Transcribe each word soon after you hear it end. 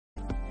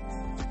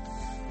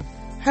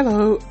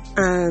Hello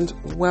and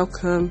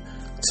welcome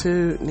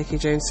to Nikki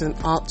Jameson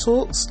Art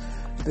Talks.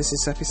 This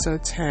is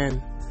episode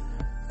 10.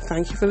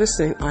 Thank you for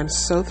listening. I'm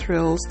so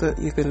thrilled that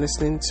you've been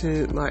listening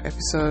to my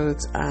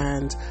episodes,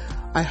 and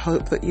I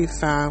hope that you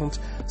found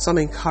some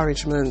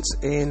encouragement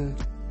in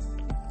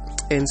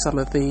some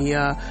of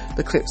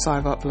the clips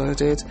I've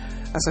uploaded.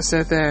 As I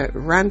said, they're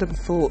random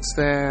thoughts.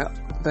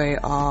 They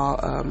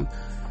are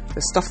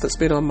the stuff that's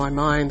been on my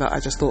mind that I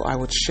just thought I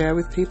would share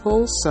with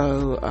people.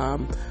 So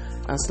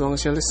as long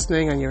as you're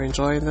listening and you're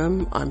enjoying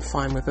them, I'm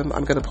fine with them.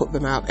 I'm going to put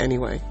them out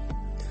anyway.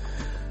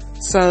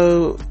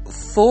 So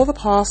for the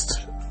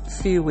past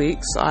few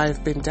weeks,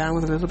 I've been down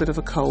with a little bit of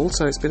a cold,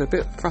 so it's been a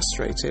bit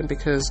frustrating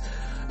because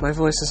my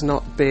voice has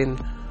not been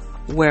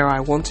where I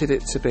wanted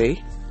it to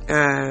be.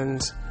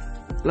 And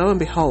lo and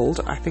behold,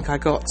 I think I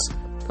got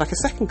like a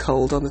second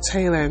cold on the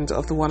tail end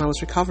of the one I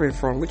was recovering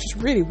from, which is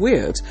really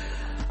weird.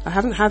 I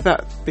haven't had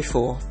that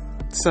before,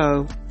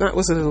 so that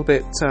was a little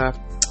bit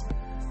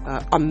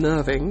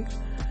unnerving.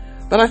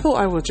 But I thought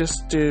I would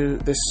just do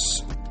this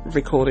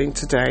recording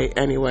today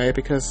anyway,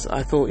 because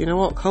I thought, you know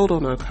what, cold or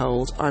no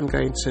cold, I'm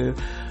going to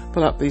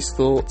pull up these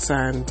thoughts,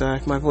 and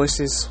if my voice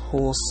is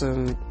hoarse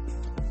and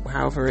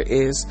however it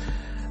is,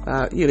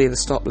 you'll either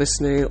stop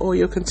listening or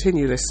you'll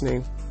continue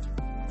listening.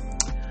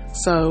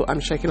 So I'm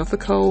shaking off the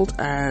cold,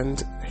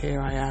 and here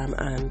I am,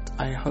 and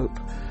I hope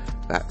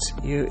that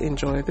you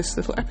enjoy this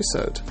little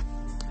episode.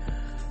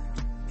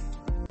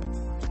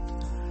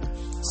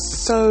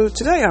 So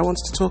today I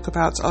wanted to talk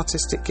about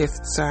artistic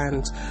gifts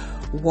and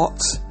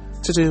what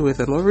to do with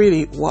them, or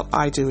really what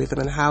I do with them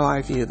and how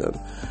I view them.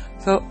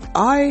 So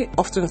I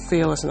often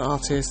feel as an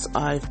artist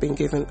I've been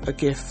given a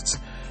gift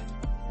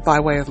by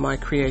way of my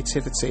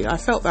creativity. I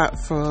felt that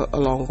for a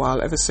long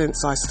while, ever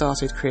since I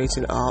started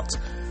creating art.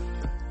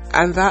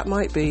 And that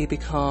might be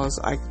because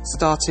I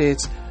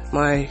started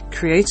my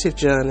creative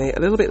journey a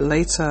little bit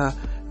later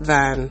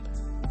than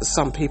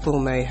some people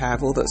may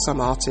have, or that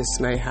some artists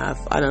may have.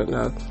 I don't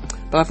know.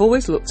 But I've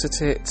always looked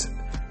at it,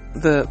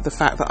 the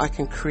fact that I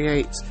can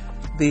create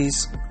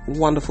these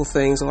wonderful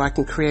things, or I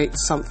can create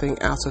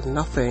something out of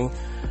nothing,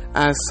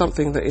 as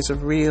something that is a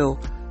real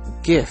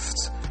gift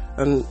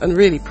and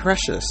really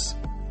precious.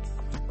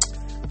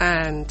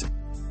 And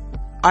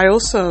I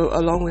also,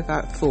 along with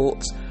that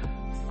thought,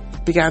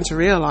 began to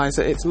realize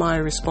that it's my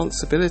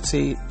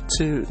responsibility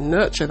to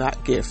nurture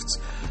that gift,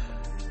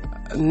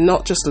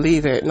 not just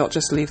leave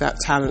that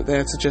talent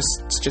there to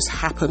just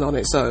happen on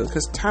its own,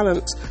 because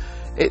talent,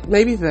 it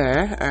may be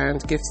there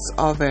and gifts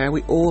are there.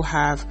 We all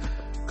have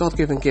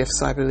God-given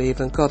gifts, I believe,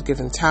 and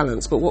God-given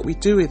talents, but what we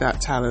do with that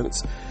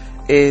talent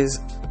is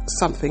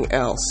something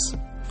else.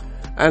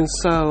 And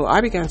so I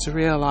began to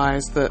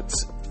realize that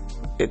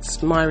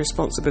it's my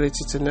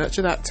responsibility to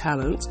nurture that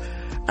talent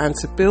and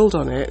to build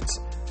on it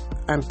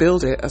and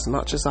build it as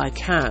much as I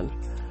can.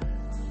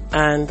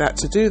 And that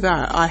to do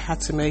that, I had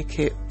to make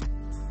it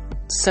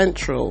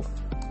central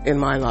in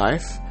my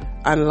life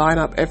and line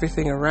up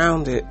everything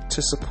around it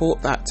to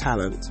support that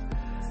talent.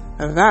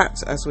 And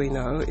that, as we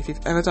know, if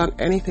you've ever done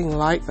anything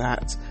like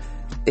that,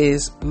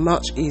 is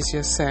much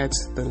easier said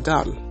than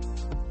done.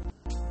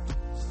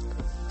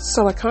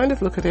 So I kind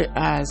of look at it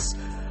as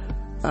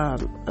a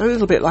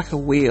little bit like a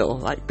wheel,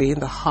 like being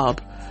the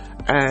hub,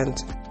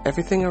 and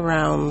everything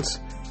around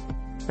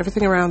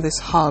this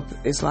hub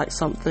is like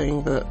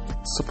something that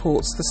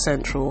supports the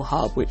central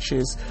hub, which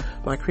is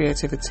my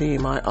creativity,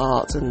 my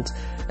art, and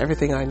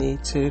everything I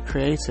need to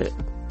create it.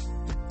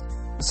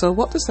 So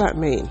what does that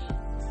mean?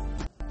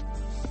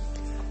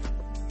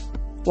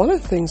 One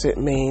of the things it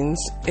means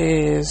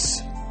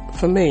is,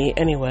 for me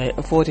anyway,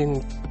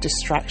 avoiding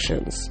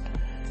distractions,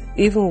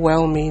 even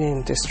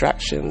well-meaning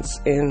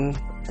distractions in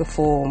the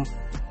form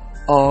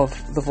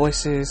of the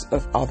voices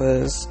of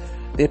others,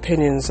 the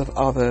opinions of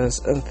others,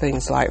 and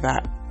things like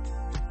that.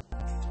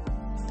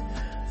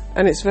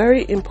 And it's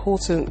very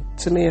important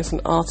to me as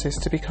an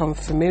artist to become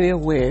familiar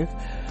with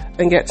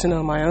and get to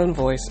know my own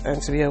voice,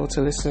 and to be able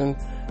to listen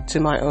to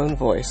my own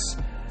voice,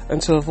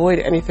 and to avoid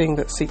anything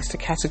that seeks to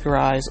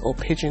categorize or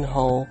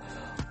pigeonhole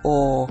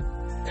or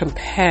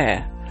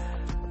compare,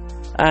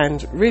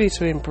 and really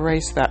to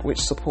embrace that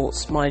which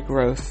supports my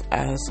growth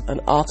as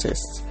an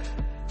artist.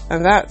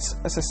 And that,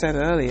 as I said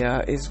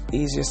earlier, is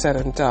easier said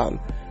than done.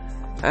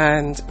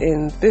 And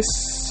in this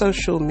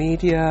social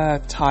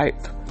media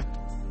type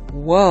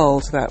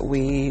world that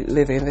we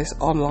live in, this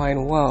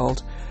online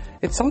world,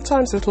 it's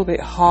sometimes a little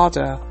bit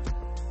harder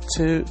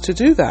to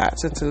do that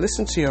and to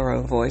listen to your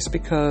own voice,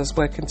 because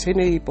we're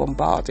continually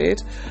bombarded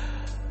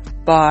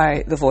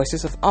by the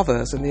voices of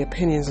others and the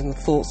opinions and the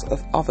thoughts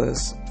of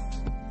others,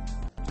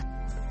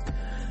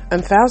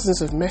 and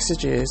thousands of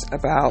messages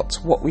about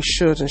what we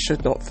should and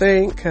should not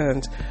think,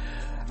 and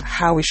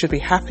how we should be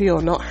happy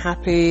or not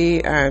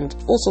happy, and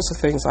all sorts of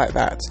things like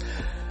that.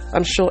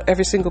 I'm sure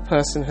every single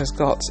person has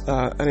got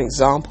an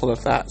example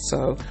of that,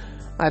 so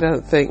I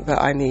don't think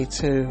that I need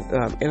to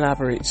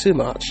elaborate too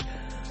much.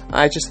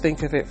 I just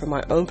think of it from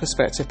my own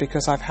perspective,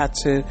 because I've had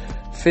to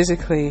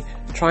physically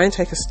try and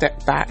take a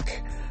step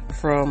back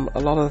from a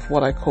lot of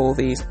what I call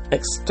these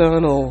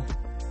external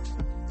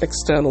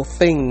external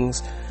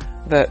things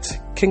that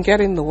can get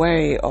in the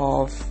way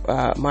of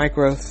my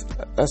growth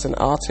as an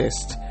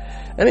artist.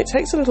 And it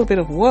takes a little bit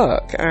of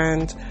work,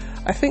 and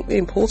I think the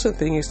important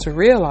thing is to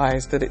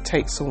realize that it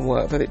takes some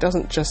work, that it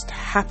doesn't just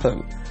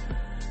happen.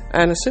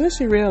 And as soon as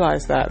you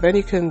realize that, then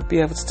you can be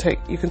able to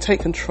take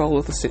control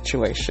of the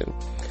situation,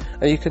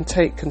 and you can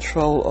take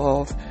control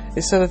of,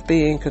 instead of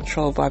being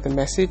controlled by the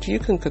message, you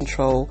can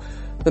control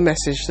the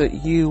message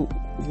that you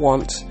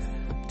want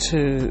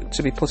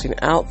to be putting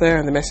out there,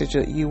 and the message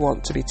that you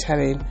want to be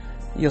telling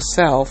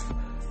yourself,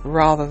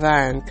 rather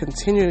than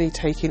continually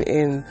taking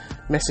in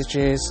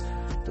messages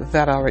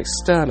that are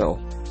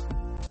external.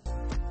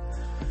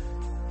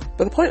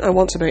 But the point I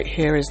want to make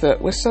here is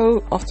that we're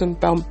so often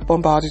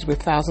bombarded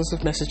with thousands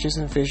of messages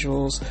and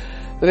visuals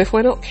that if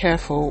we're not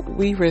careful,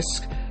 we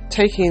risk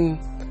taking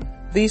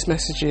these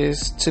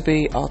messages to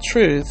be our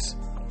truths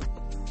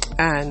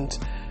and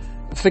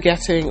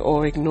forgetting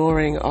or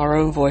ignoring our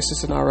own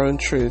voices and our own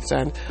truths.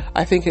 And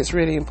I think it's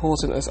really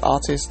important as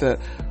artists that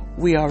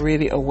we are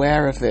really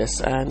aware of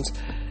this, and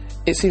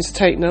it seems to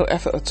take no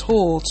effort at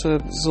all to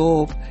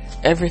absorb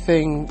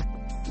everything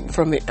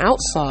from the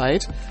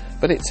outside,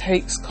 but it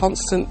takes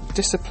constant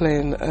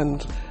discipline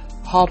and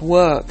hard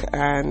work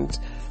and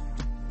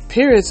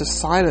periods of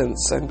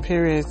silence and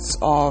periods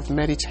of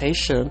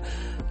meditation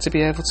to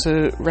be able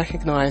to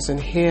recognize and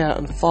hear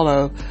and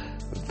follow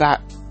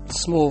that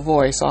small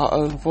voice, our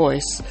own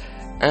voice,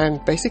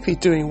 and basically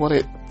doing what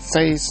it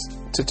says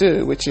to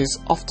do, which is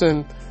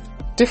often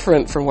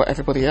different from what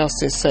everybody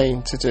else is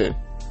saying to do.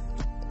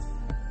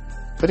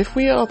 But if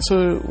we are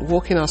to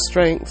walk in our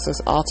strengths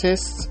as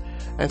artists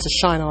and to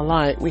shine our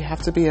light, we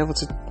have to be able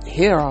to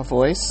hear our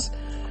voice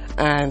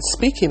and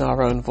speak in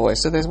our own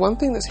voice. So there's one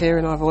thing that's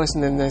hearing our voice,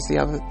 and then there's the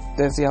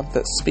other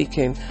that's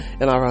speaking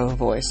in our own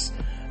voice,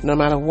 no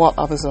matter what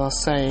others are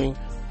saying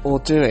or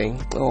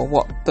doing, or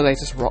what the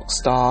latest rock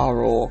star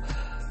or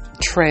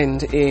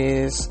trend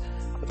is,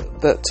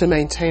 that to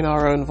maintain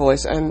our own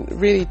voice and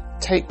really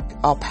take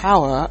our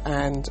power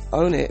and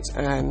own it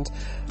and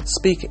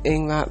speak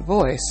in that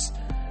voice.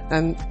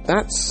 And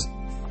that's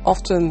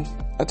often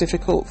a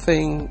difficult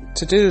thing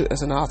to do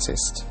as an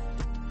artist.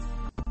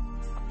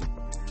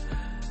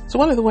 So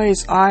one of the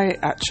ways I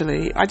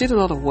did a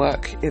lot of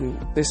work in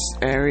this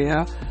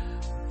area,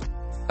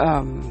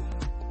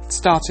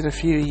 started a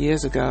few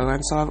years ago,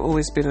 and so I've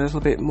always been a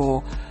little bit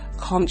more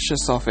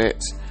conscious of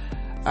it.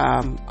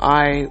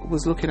 I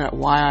was looking at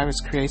why I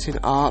was creating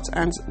art,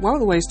 and one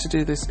of the ways to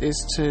do this is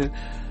to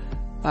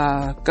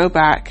go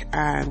back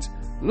and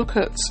look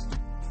at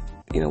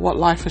what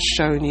life has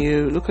shown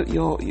you, look at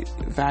your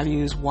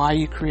values, why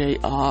you create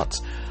art,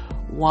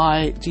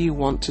 why do you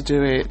want to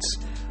do it,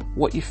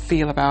 what you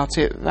feel about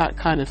it, that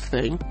kind of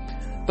thing.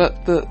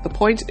 But the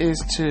point is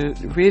to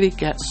really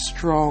get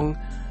strong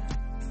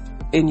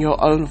in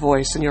your own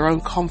voice and your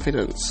own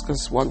confidence,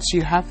 because once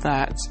you have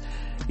that,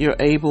 you're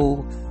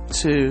able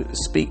to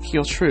speak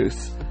your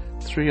truth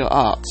through your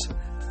art.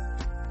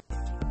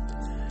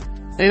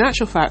 In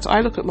actual fact,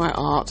 I look at my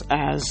art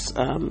as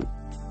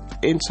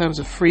in terms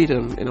of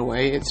freedom. In a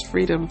way, it's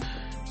freedom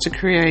to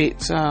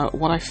create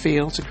what I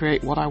feel, to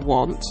create what I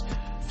want,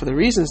 for the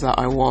reasons that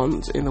I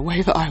want, in the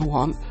way that I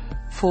want,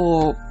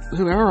 for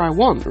whoever I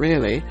want,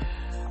 really,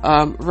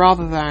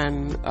 rather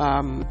than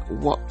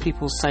what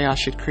people say I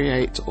should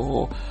create,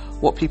 or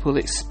what people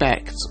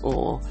expect,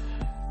 or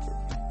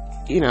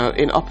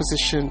in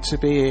opposition to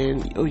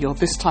being, oh, you're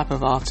this type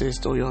of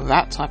artist or you're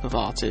that type of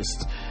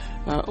artist.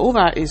 All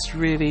that is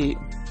really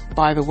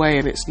by the way,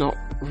 and it's not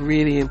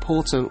really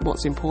important.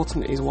 What's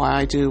important is why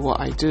I do what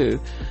I do,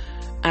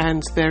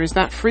 and there is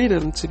that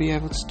freedom to be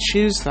able to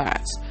choose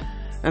that.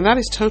 And that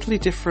is totally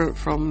different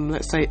from,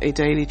 let's say, a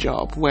daily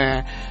job,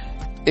 where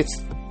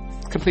it's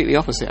completely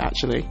opposite,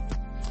 actually.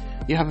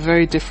 You have a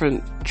very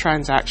different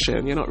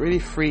transaction. You're not really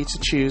free to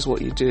choose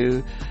what you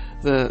do.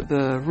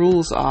 The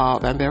rules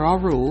are, and there are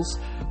rules,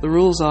 the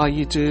rules are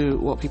you do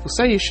what people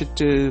say you should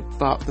do,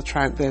 but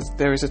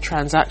there is a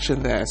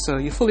transaction there. So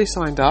you're fully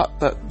signed up,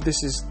 but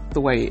this is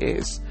the way it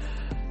is.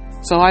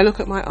 So I look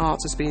at my art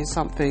as being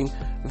something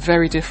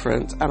very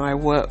different, and I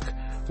work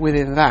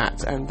within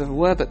that. And the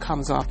word that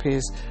comes up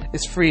is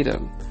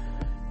freedom.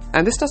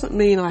 And this doesn't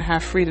mean I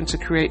have freedom to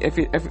create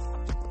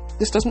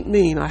this doesn't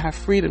mean I have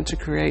freedom to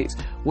create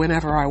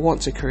whenever I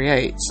want to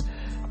create,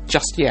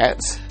 just yet.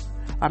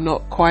 I'm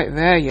not quite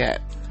there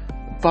yet,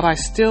 but I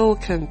still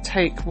can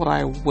take what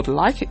I would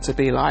like it to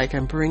be like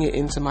and bring it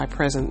into my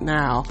present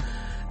now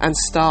and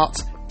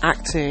start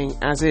acting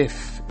as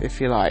if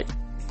you like.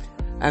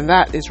 And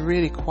that is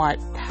really quite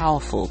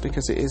powerful,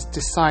 because it is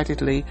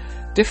decidedly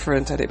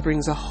different, and it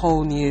brings a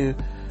whole new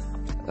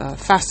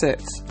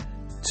facet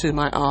to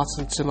my art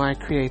and to my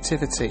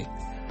creativity.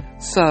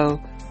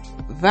 So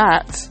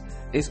that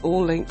is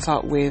all linked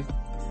up with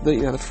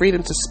the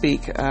freedom to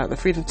speak, the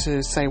freedom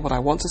to say what I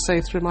want to say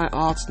through my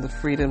art, and the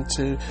freedom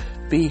to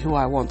be who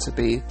I want to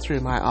be through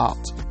my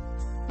art.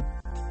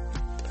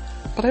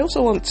 But I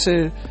also want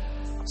to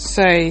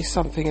say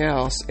something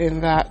else,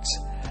 in that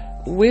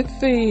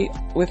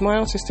with my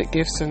artistic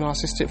gifts and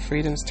artistic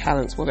freedoms,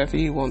 talents, whatever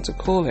you want to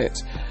call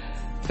it,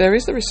 there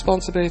is the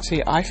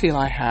responsibility I feel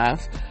I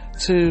have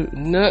to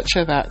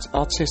nurture that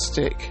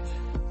artistic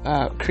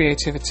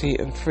creativity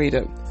and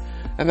freedom.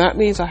 And that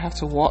means I have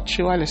to watch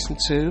who I listen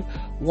to,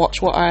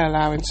 watch what I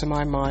allow into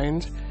my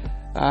mind,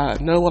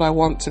 know what I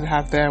want to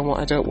have there and what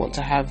I don't want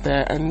to have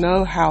there, and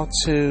know how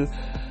to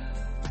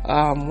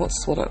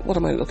what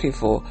am I looking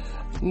for?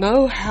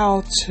 Know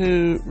how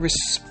to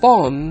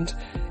respond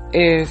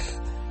if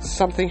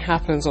something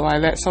happens or I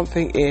let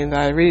something in that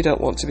I really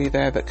don't want to be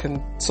there, that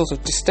can sort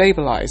of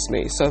destabilize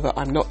me, so that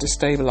I'm not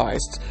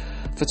destabilized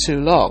for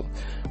too long.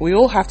 We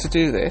all have to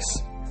do this.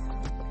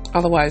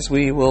 Otherwise,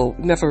 we will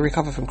never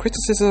recover from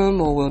criticism,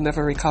 or we'll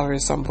never recover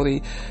if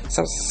somebody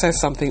says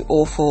something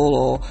awful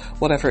or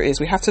whatever it is.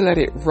 We have to let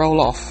it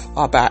roll off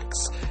our backs.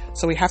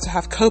 So we have to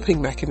have coping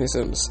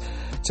mechanisms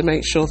to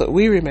make sure that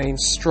we remain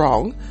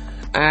strong,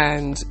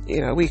 and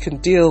we can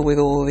deal with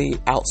all the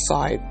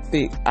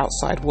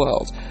outside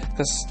world.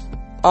 Because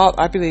art,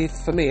 I believe,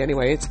 for me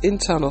anyway, it's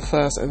internal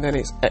first, and then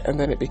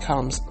it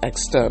becomes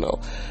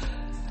external.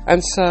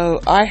 And so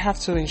I have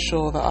to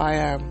ensure that I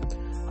am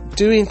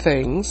doing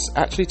things,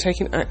 actually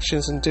taking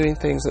actions and doing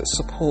things that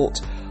support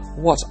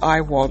what I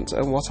want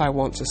and what I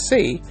want to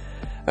see.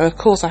 And of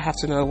course I have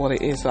to know what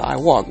it is that I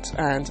want,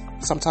 and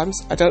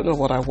sometimes I don't know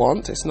what I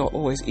want. It's not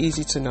always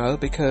easy to know,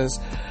 because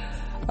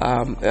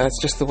that's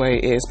just the way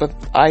it is, but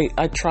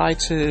I try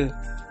to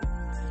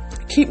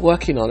keep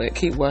working on it,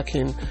 keep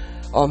working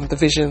on the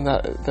vision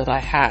that I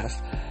have.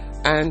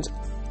 And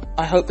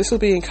I hope this will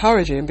be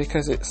encouraging,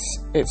 because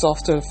it's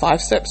often 5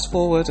 steps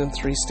forward and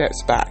 3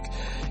 steps back.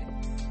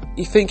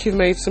 You think you've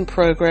made some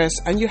progress,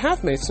 and you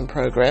have made some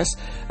progress,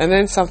 and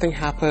then something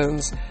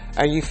happens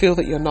and you feel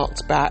that you're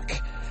knocked back,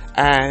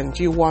 and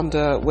you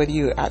wonder whether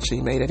you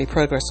actually made any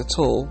progress at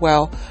all.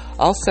 Well,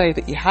 I'll say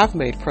that you have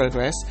made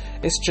progress.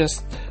 It's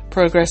just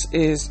progress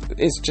is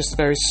just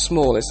very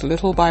small. It's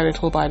little by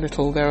little by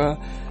little. There are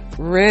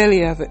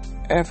rarely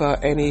ever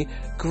any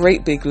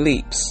great big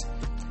leaps.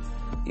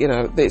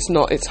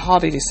 It's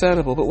hardly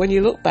discernible, but when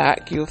you look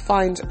back, you'll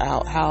find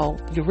out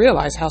you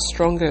realize how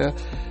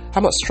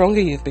much stronger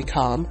you've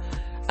become,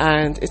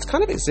 and it's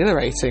kind of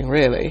exhilarating,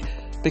 really,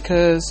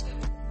 because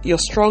you're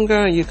stronger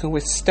and you can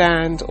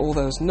withstand all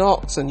those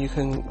knocks, and you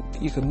can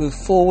move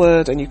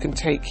forward, and you can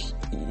take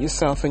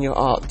yourself and your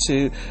art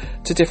to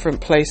different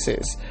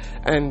places.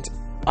 And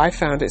I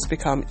found it's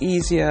become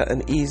easier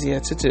and easier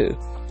to do.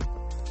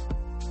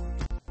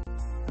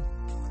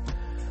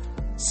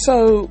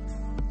 So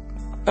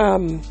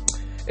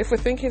if we're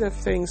thinking of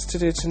things to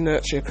do to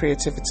nurture your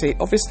creativity,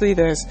 obviously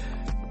there's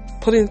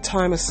putting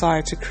time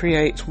aside to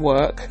create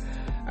work,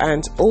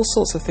 and all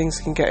sorts of things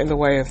can get in the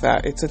way of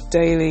that. It's a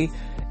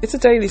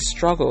daily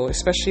struggle,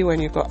 especially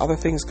when you've got other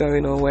things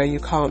going on where you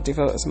can't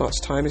devote as much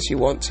time as you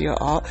want to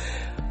your art.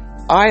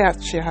 I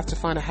actually have to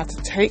find I have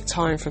to take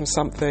time from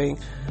something,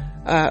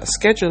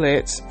 schedule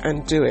it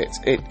and do it.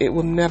 It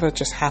will never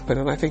just happen,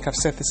 and I think I've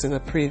said this in a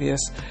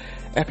previous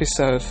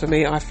episode. For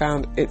me, I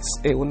found it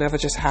will never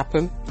just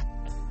happen,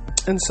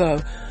 and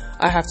so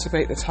I have to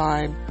make the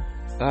time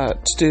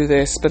to do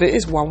this. But it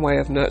is one way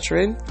of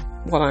nurturing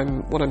what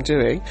I'm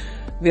doing.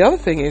 The other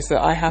thing is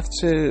that I have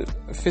to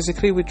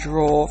physically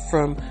withdraw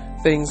from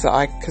things that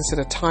I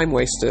consider time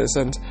wasters.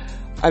 And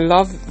I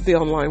love the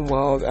online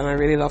world, and I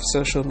really love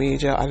social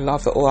media. I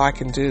love that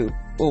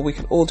we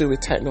can all do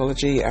with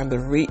technology and the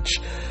reach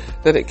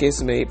that it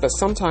gives me. But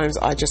sometimes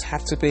I just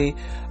have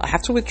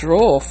to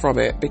withdraw from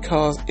it,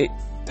 because it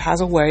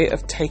has a way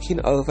of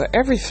taking over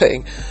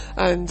everything.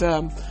 And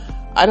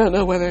I don't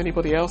know whether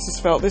anybody else has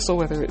felt this or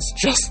whether it's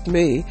just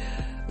me,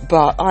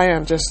 but I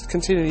am just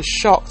continually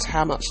shocked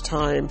how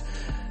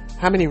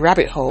many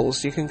rabbit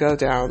holes you can go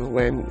down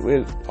when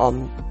we're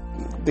on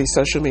these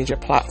social media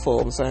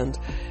platforms, and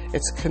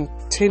it's a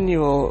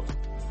continual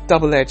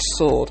double-edged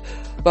sword.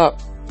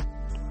 But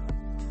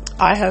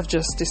I have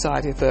just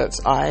decided that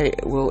I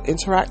will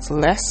interact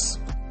less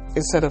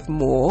instead of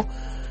more,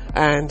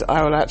 and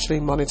I will actually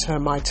monitor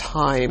my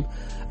time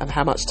and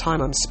how much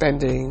time I'm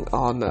spending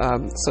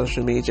on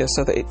social media,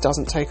 so that it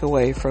doesn't take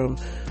away from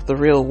the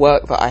real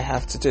work that I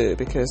have to do,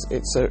 because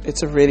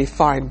it's a really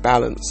fine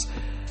balance.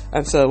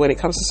 And so when it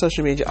comes to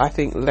social media, I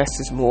think less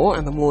is more,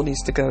 and the more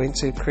needs to go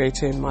into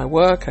creating my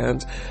work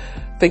and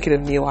thinking of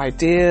new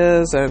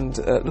ideas and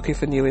looking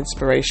for new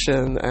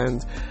inspiration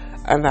and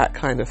that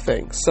kind of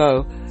thing.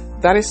 So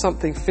that is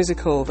something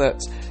physical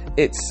that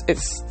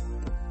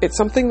it's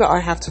something that I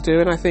have to do,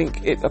 and I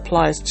think it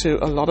applies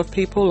to a lot of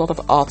people, a lot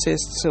of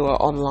artists who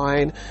are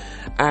online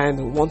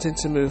and wanting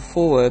to move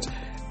forward.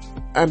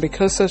 And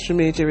because social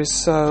media is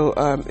so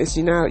is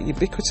now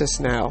ubiquitous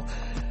now,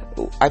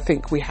 I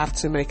think we have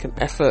to make an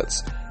effort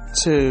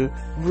to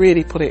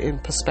really put it in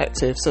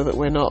perspective, so that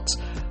we're not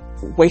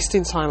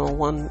wasting time on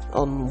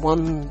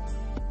one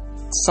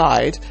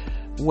side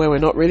where we're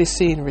not really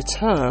seeing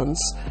returns,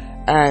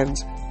 and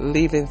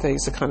leaving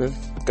things to kind of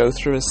go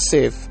through a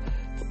sieve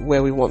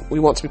where we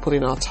want to be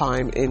putting our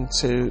time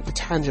into the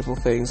tangible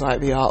things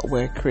like the art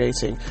we're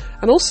creating.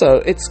 And also,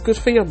 it's good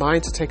for your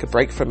mind to take a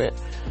break from it.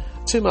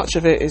 Too much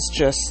of it is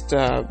just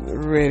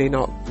really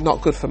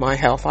not good for my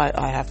health,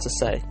 I have to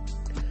say.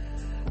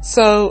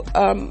 So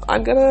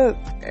I'm going to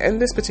end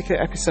this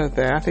particular episode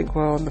there. I think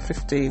we're on the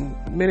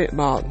 15-minute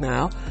mark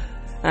now.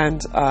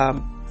 And I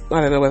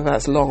don't know whether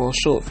that's long or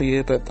short for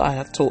you, but I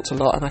have talked a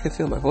lot and I can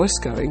feel my voice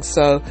going.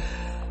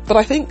 But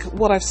I think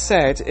what I've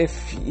said,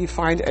 if you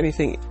find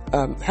anything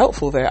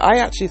helpful there, I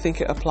actually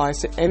think it applies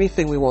to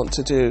anything we want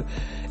to do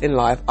in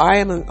life. I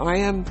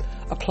am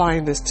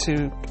applying this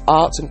to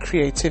art and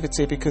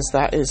creativity because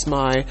that is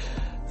my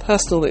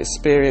personal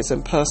experience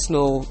and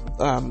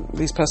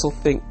these personal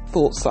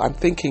thoughts that I'm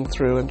thinking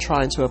through and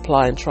trying to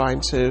apply and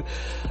trying to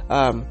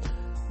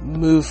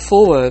move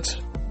forward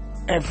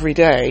every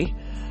day.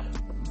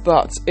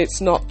 But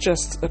it's not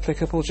just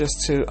applicable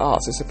just to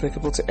art, it's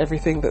applicable to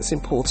everything that's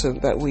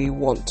important that we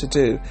want to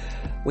do.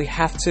 We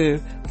have to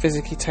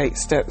physically take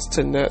steps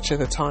to nurture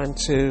the time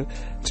to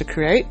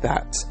create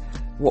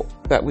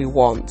what we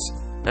want.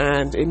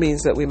 And it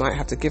means that we might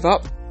have to give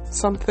up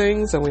some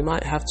things, and we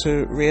might have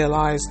to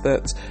realize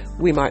that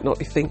we might not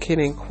be thinking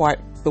in quite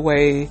the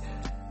way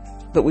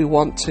that we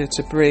want to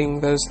bring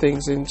those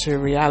things into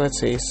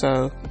reality.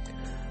 So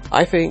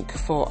I think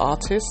for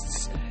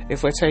artists,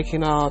 if we're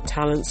taking our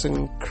talents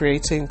and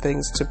creating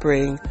things to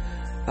bring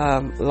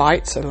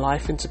light and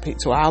life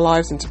to our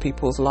lives, into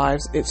people's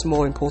lives, it's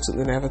more important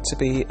than ever to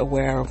be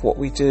aware of what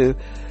we do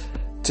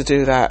to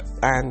do that,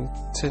 and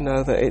to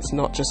know that it's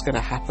not just going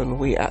to happen,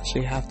 we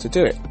actually have to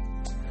do it.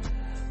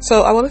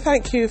 So I want to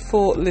thank you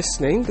for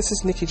listening. This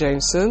is Nikki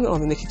Jameson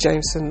on the Nikki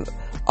Jameson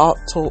Art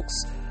Talks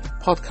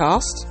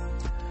podcast.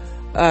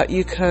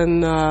 You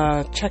can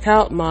check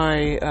out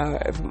my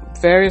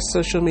various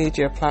social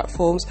media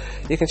platforms.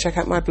 You can check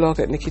out my blog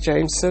at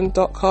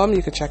nikkijameson.com.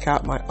 You can check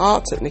out my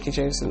art at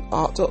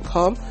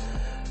nikkijamesonart.com.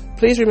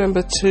 Please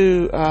remember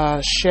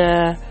to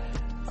share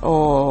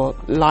or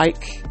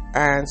like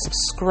and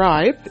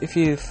subscribe if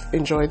you've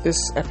enjoyed this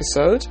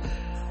episode.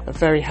 I'm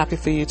very happy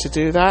for you to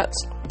do that.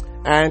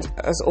 And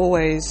as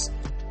always,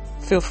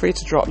 feel free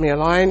to drop me a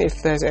line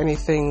if there's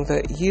anything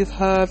that you've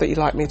heard that you'd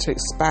like me to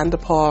expand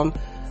upon.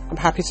 I'm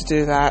happy to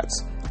do that.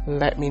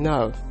 Let me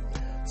know.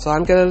 So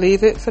I'm going to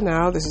leave it for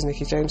now. This is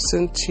Nikki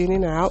Jameson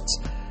tuning out.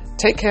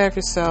 Take care of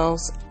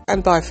yourselves,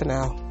 and bye for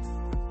now.